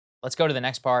Let's go to the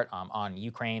next part on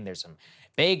Ukraine. There's some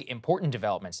big, important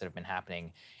developments that have been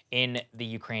happening in the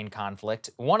Ukraine conflict.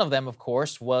 One of them, of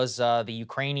course, was the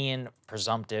Ukrainian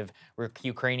presumptive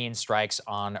Ukrainian strikes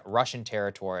on Russian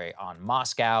territory on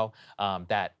Moscow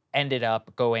that ended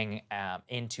up going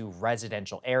into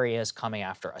residential areas, coming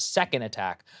after a second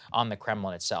attack on the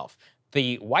Kremlin itself.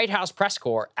 The White House press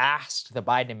corps asked the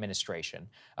Biden administration,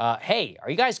 hey, are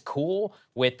you guys cool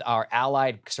with our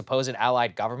supposed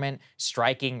allied government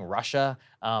striking Russia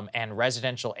and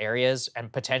residential areas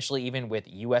and potentially even with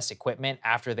U.S. equipment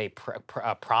after they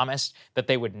promised that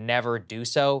they would never do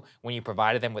so when you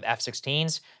provided them with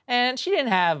F-16s? And she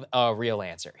didn't have a real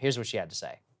answer. Here's what she had to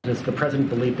say. Does the president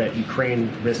believe that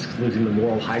Ukraine risks losing the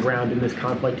moral high ground in this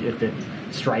conflict if it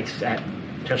strikes at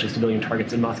potentially civilian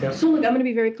targets in Moscow? So look, I'm going to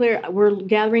be very clear. We're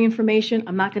gathering information.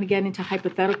 I'm not going to get into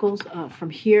hypotheticals from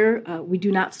here. We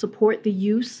do not support the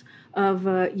use of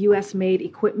U.S.-made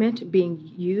equipment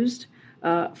being used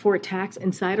for attacks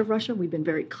inside of Russia. We've been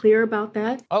very clear about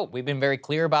that. Oh, we've been very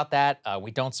clear about that.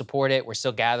 We don't support it. We're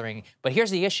still gathering. But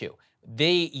here's the issue.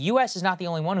 The U.S. is not the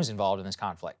only one who's involved in this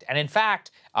conflict. And in fact,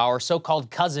 our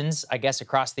so-called cousins, I guess,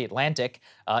 across the Atlantic,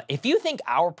 if you think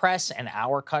our press and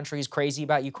our country is crazy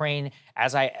about Ukraine,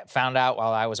 as I found out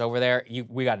while I was over there,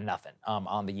 we got nothing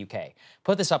on the UK.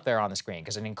 Put this up there on the screen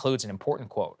because it includes an important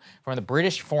quote from the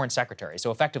British Foreign Secretary,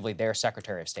 so effectively their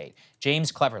Secretary of State,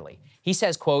 James Cleverly. He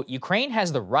says, quote, Ukraine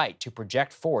has the right to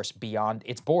project force beyond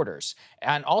its borders.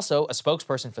 And also, a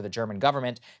spokesperson for the German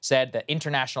government said that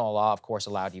international law, of course,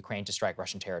 allowed Ukraine to strike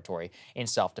Russian territory in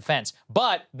self-defense,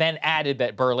 but then added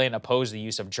that Berlin opposed the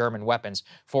use of German weapons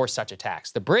for such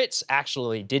attacks. The Brits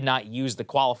actually did not use the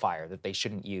qualifier that they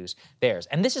shouldn't use theirs.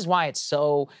 And this is why it's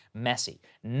so messy.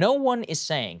 No one is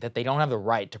saying that they don't have the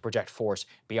right to project force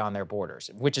beyond their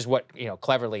borders, which is what,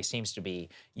 Cleverly seems to be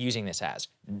using this as.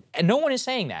 And no one is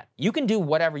saying that. You can do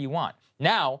whatever you want.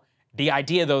 Now, the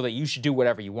idea, though, that you should do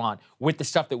whatever you want with the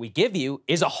stuff that we give you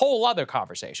is a whole other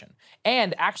conversation.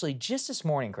 And actually, just this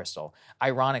morning, Krystal,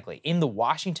 ironically, in the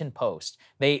Washington Post,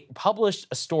 they published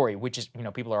a story, which is,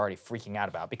 people are already freaking out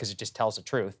about because it just tells the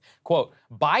truth. Quote,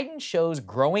 Biden shows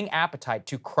growing appetite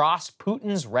to cross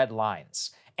Putin's red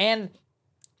lines. And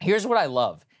here's what I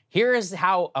love. Here is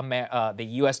how the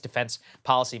U.S. defense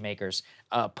policymakers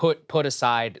put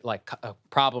aside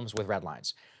problems with red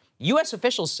lines. U.S.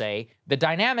 officials say the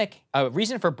dynamic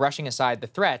reason for brushing aside the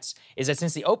threats is that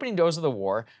since the opening doors of the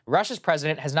war, Russia's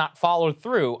president has not followed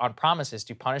through on promises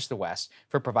to punish the West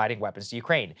for providing weapons to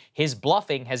Ukraine. His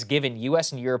bluffing has given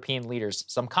U.S. and European leaders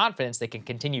some confidence they can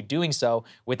continue doing so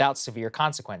without severe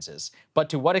consequences. But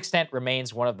to what extent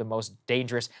remains one of the most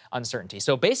dangerous uncertainties.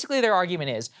 So basically their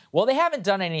argument is, well, they haven't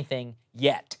done anything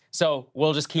yet, so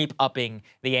we'll just keep upping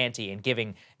the ante and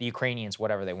giving the Ukrainians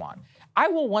whatever they want. I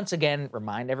will once again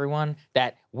remind everyone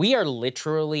that we are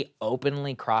literally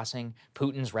openly crossing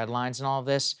Putin's red lines and all of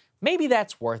this. Maybe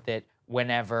that's worth it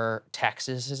whenever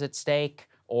Texas is at stake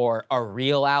or a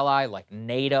real ally like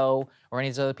NATO or any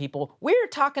of these other people. We're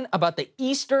talking about the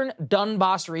eastern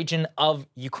Donbas region of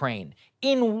Ukraine.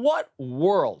 In what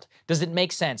world does it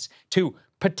make sense to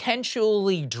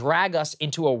potentially drag us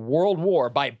into a world war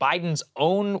by Biden's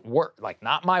own word,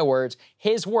 not my words,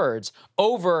 his words,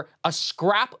 over a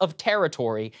scrap of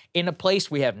territory in a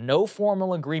place we have no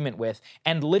formal agreement with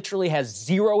and literally has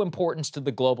zero importance to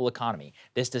the global economy?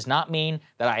 This does not mean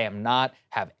that I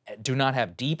do not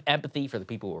have deep empathy for the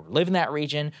people who live in that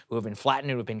region, who have been flattened,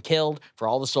 who have been killed, for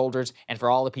all the soldiers, and for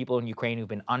all the people in Ukraine who've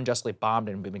been unjustly bombed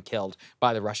and been killed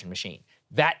by the Russian machine.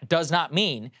 That does not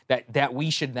mean that we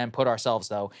should then put ourselves,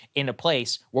 though, in a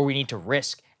place where we need to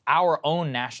risk our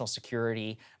own national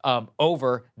security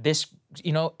over this,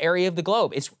 area of the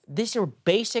globe. These are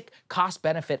basic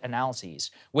cost-benefit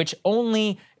analyses, which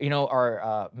only,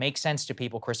 make sense to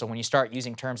people, Krystal, when you start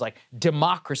using terms like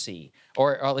democracy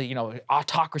or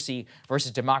autocracy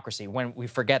versus democracy, when we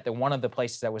forget that one of the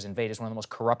places that was invaded is one of the most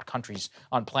corrupt countries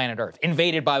on planet Earth.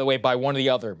 Invaded, by the way, by one of the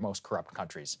other most corrupt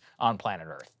countries on planet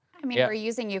Earth. I mean, we're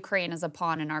using Ukraine as a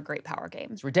pawn in our great power game.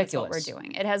 It's ridiculous. That's what we're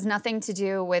doing. It has nothing to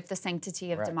do with the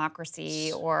sanctity of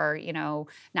democracy or,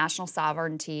 national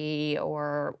sovereignty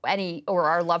or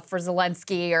our love for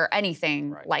Zelensky or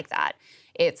anything like that.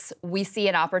 We see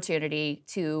an opportunity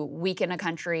to weaken a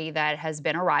country that has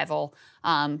been a rival,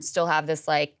 still have this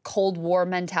Cold War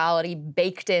mentality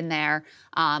baked in there.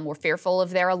 We're fearful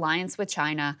of their alliance with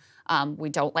China. We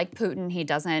don't like Putin. He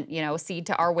doesn't, cede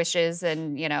to our wishes,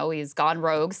 and, he's gone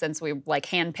rogue since we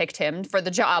handpicked him for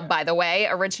the job, by the way,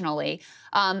 originally.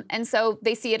 And so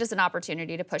they see it as an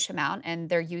opportunity to push him out, and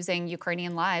they're using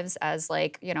Ukrainian lives as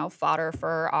fodder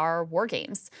for our war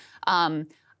games.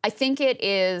 I think it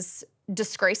is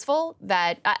disgraceful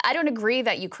that I don't agree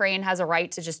that Ukraine has a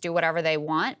right to just do whatever they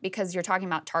want, because you're talking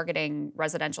about targeting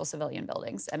residential civilian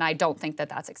buildings, and I don't think that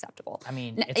that's acceptable. I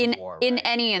mean, it's a war, right? In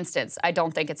any instance, I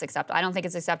don't think it's acceptable. I don't think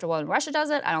it's acceptable when Russia does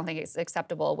it. I don't think it's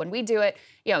acceptable when we do it.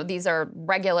 You know, these are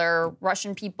regular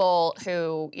Russian people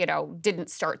who, you know, didn't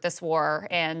start this war,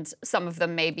 and some of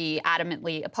them may be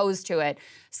adamantly opposed to it.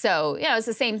 So, you know, it's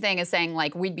the same thing as saying,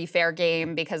 like, we'd be fair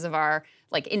game because of our,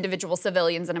 like, individual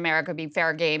civilians in America be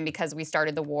fair game because we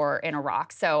started the war in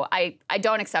Iraq. So I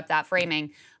don't accept that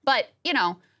framing. But, you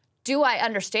know, do I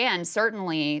understand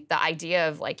certainly the idea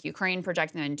of, like, Ukraine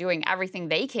projecting and doing everything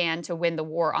they can to win the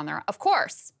war on their own? Of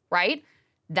course, right?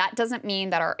 That doesn't mean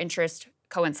that our interests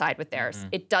coincide with theirs. Mm-hmm.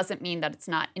 It doesn't mean that it's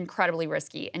not incredibly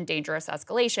risky and dangerous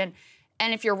escalation.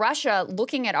 And if you're Russia,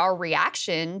 looking at our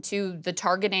reaction to the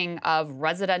targeting of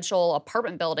residential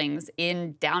apartment buildings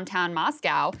in downtown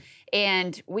Moscow,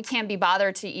 and we can't be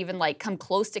bothered to even, like, come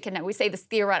close to connect. We say this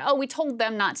theoretical, we told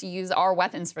them not to use our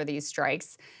weapons for these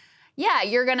strikes. Yeah,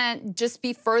 you're going to just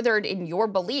be furthered in your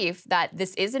belief that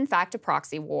this is, in fact, a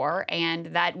proxy war, and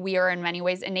that we are in many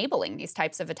ways enabling these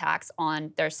types of attacks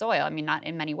on their soil. I mean, not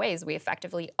in many ways. We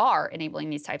effectively are enabling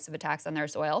these types of attacks on their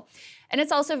soil. And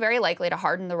it's also very likely to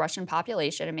harden the Russian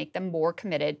population and make them more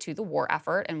committed to the war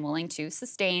effort and willing to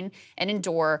sustain and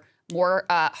endure more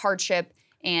hardship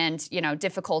and, you know,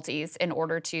 difficulties in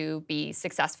order to be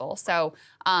successful. So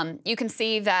you can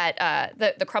see that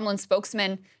the Kremlin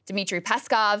spokesman, Dmitry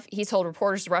Peskov, he told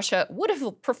reporters Russia would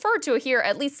have preferred to hear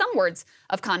at least some words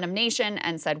of condemnation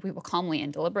and said, we will calmly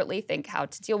and deliberately think how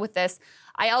to deal with this.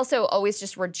 I also always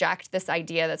just reject this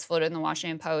idea that's floated in the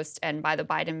Washington Post and by the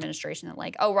Biden administration that,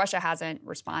 like, oh, Russia hasn't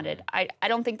responded. I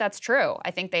don't think that's true.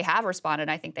 I think they have responded.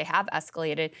 I think they have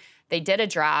escalated. They did a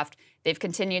draft. They've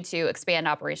continued to expand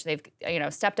operations. They've, you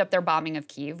know, stepped up their bombing of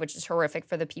Kyiv, which is horrific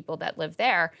for the people that live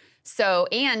there. So,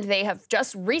 and they have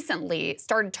just recently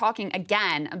started talking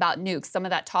again about nukes. Some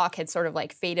of that talk had sort of,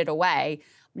 like, faded away.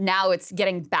 Now it's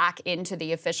getting back into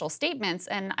the official statements.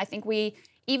 And I think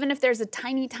even if there's a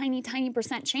tiny, tiny, tiny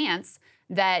 % chance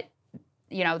that,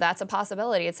 you know, that's a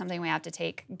possibility, it's something we have to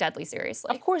take deadly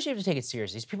seriously. Of course you have to take it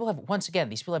seriously. These people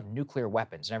have nuclear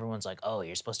weapons, and everyone's like, oh,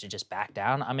 you're supposed to just back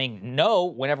down? I mean, no,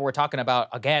 whenever we're talking about,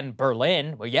 again,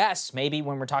 Berlin, well, yes, maybe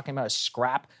when we're talking about a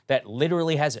scrap that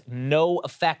literally has no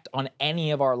effect on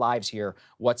any of our lives here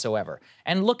whatsoever.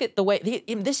 And look at the way,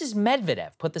 this is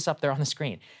Medvedev, put this up there on the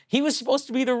screen. He was supposed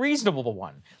to be the reasonable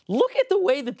one. Look at the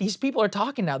way that these people are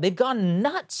talking now. They've gone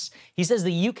nuts. He says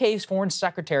the UK's foreign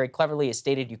secretary cleverly has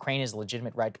stated Ukraine is legitimate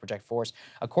right to project force.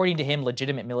 According to him,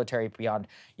 legitimate military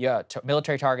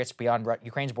targets beyond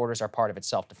Ukraine's borders are part of its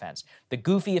self-defense. The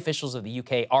goofy officials of the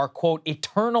UK are, quote,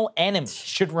 eternal enemies,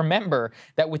 should remember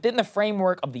that within the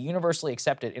framework of the universally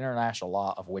accepted international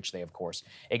law, of which they, of course,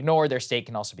 ignore, their state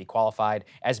can also be qualified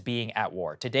as being at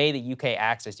war. Today, the UK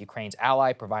acts as Ukraine's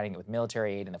ally, providing it with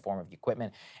military aid in the form of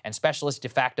equipment, and specialist de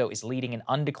facto is leading an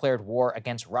undeclared war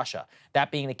against Russia. That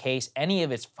being the case, any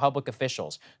of its public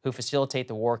officials who facilitate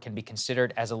the war can be considered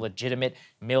as a legitimate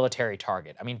military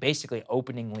target. I mean, basically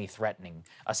openly threatening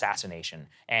assassination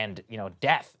and, you know,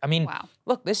 death. I mean, wow.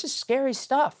 Look, this is scary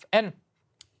stuff. And,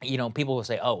 you know, people will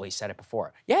say, oh, well, he said it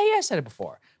before. Yeah, he has said it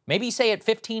before. Maybe you say it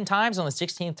 15 times on the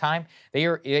 16th time that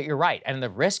you're right. And the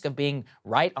risk of being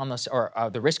right on the, or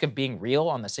the risk of being real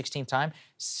on the 16th time,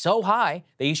 so high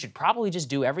that you should probably just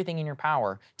do everything in your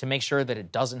power to make sure that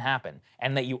it doesn't happen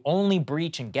and that you only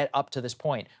breach and get up to this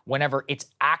point whenever it's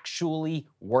actually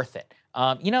worth it.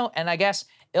 You know, and I guess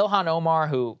Ilhan Omar,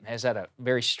 who has had a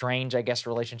very strange, I guess,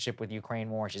 relationship with Ukraine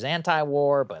war. She's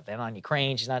anti-war, but then on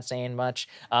Ukraine, she's not saying much.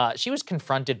 She was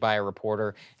confronted by a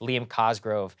reporter, Liam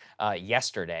Cosgrove,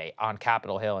 yesterday on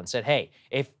Capitol Hill and said, hey,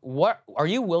 are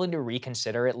you willing to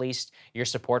reconsider at least your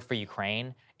support for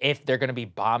Ukraine if they're going to be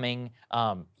bombing,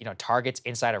 you know, targets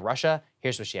inside of Russia?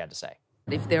 Here's what she had to say.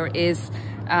 If there is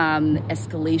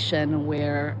escalation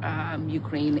where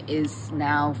Ukraine is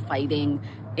now fighting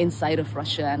inside of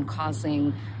Russia and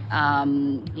causing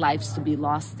lives to be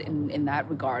lost in that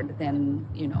regard, then,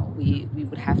 you know, we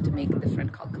would have to make a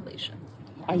different calculation.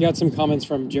 I got some comments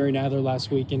from Jerry Nadler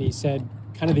last week, and he said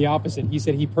kind of the opposite. He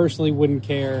said he personally wouldn't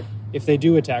care if they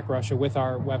do attack Russia with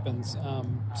our weapons.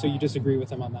 So you disagree with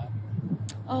him on that?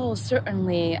 Oh,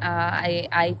 certainly.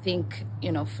 I think,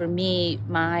 you know, for me,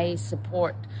 my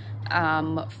support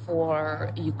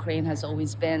for Ukraine has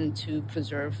always been to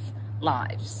preserve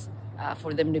lives,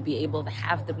 for them to be able to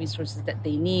have the resources that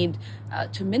they need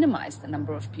to minimize the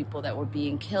number of people that were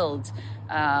being killed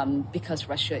because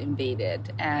Russia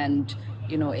invaded. And,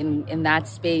 in that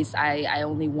space, I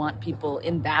only want people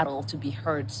in battle to be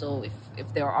heard. So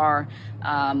if there are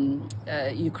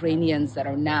Ukrainians that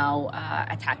are now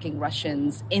attacking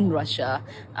Russians in Russia,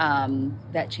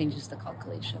 that changes the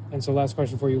calculation. And so last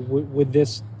question for you, would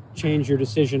this change your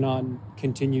decision on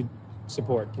continued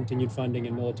support, continued funding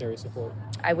and military support?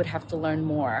 I would have to learn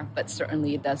more, but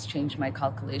certainly it does change my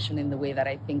calculation in the way that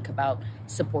I think about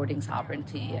supporting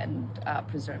sovereignty and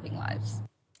preserving lives.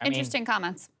 Interesting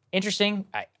comments. Interesting.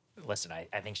 Listen,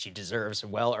 I think she deserves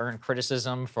well-earned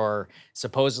criticism for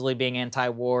supposedly being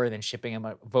anti-war, then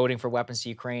voting for weapons to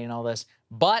Ukraine and all this.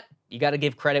 But you got to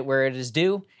give credit where it is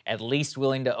due, at least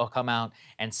willing to come out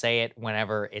and say it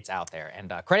whenever it's out there.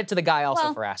 And credit to the guy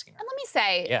also for asking her. And let me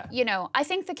say, I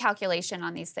think the calculation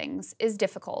on these things is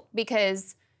difficult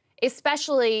because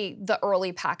especially the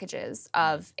early packages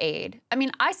of aid. I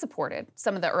mean, I supported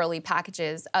some of the early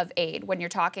packages of aid when you're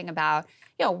talking about,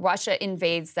 Russia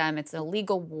invades them. It's an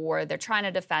illegal war. They're trying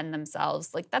to defend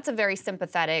themselves. Like, that's a very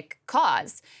sympathetic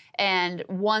cause and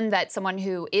one that someone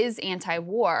who is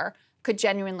anti-war could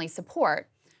genuinely support.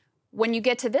 When you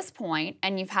get to this point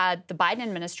and you've had the Biden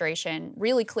administration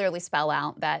really clearly spell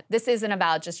out that this isn't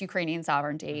about just Ukrainian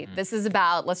sovereignty, this is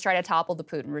about let's try to topple the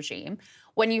Putin regime.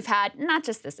 When you've had not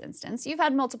just this instance, you've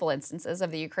had multiple instances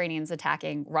of the Ukrainians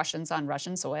attacking Russians on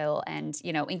Russian soil and,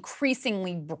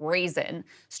 increasingly brazen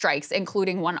strikes,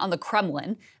 including one on the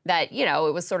Kremlin that,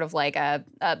 it was sort of like a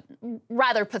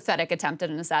rather pathetic attempt at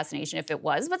an assassination if it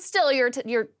was, but still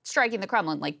you're striking the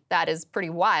Kremlin. Like, that is pretty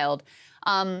wild.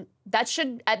 That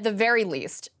should, at the very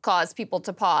least, cause people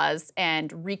to pause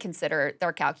and reconsider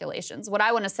their calculations. What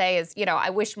I want to say is, I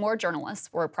wish more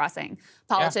journalists were pressing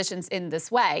politicians in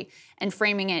this way and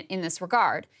framing it in this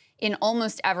regard. In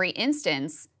almost every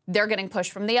instance, they're getting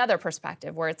pushed from the other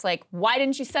perspective, where it's like, why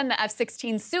didn't you send the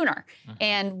F-16 sooner?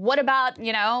 And what about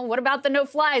the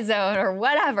no-fly zone or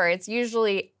whatever?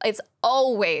 It's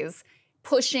always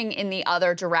pushing in the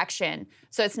other direction.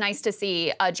 So it's nice to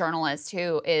see a journalist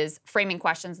who is framing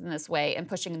questions in this way and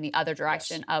pushing in the other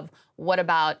direction of what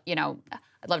about,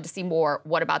 I'd love to see more,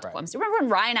 what about diplomacy? Remember when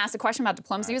Ryan asked a question about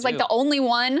diplomacy? He was like the only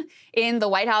one in the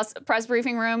White House press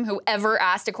briefing room who ever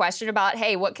asked a question about,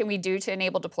 hey, what can we do to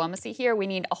enable diplomacy here? We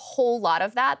need a whole lot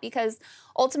of that because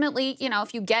ultimately,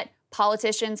 if you get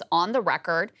politicians on the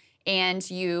record and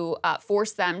you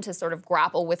force them to sort of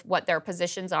grapple with what their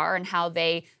positions are and how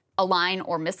they align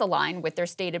or misalign with their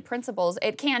stated principles,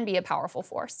 it can be a powerful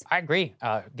force. I agree.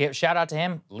 Shout out to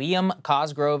him. Liam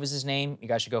Cosgrove is his name. You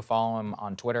guys should go follow him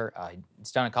on Twitter.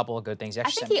 He's done a couple of good things. I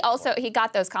think he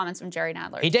got those comments from Jerry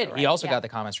Nadler. He did. Right? He also got the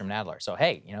comments from Nadler. So,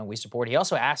 hey, we support. He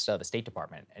also asked the State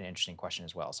Department an interesting question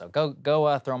as well. So go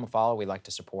throw him a follow. We like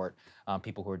to support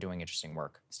people who are doing interesting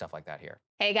work, stuff like that here.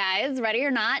 Hey guys, ready or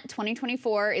not,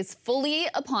 2024 is fully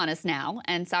upon us now,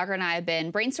 and Saagar and I have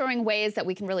been brainstorming ways that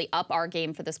we can really up our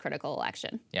game for this critical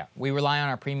election. Yeah, we rely on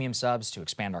our premium subs to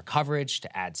expand our coverage,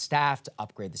 to add staff, to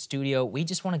upgrade the studio. We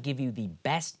just want to give you the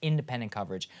best independent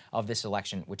coverage of this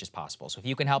election, which is possible. So if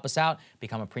you can help us out,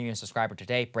 become a premium subscriber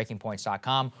today,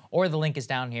 breakingpoints.com, or the link is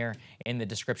down here in the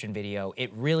description video.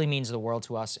 It really means the world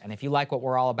to us, and if you like what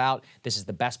we're all about, this is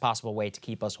the best possible way to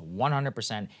keep us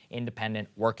 100% independent,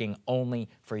 working only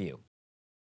for you.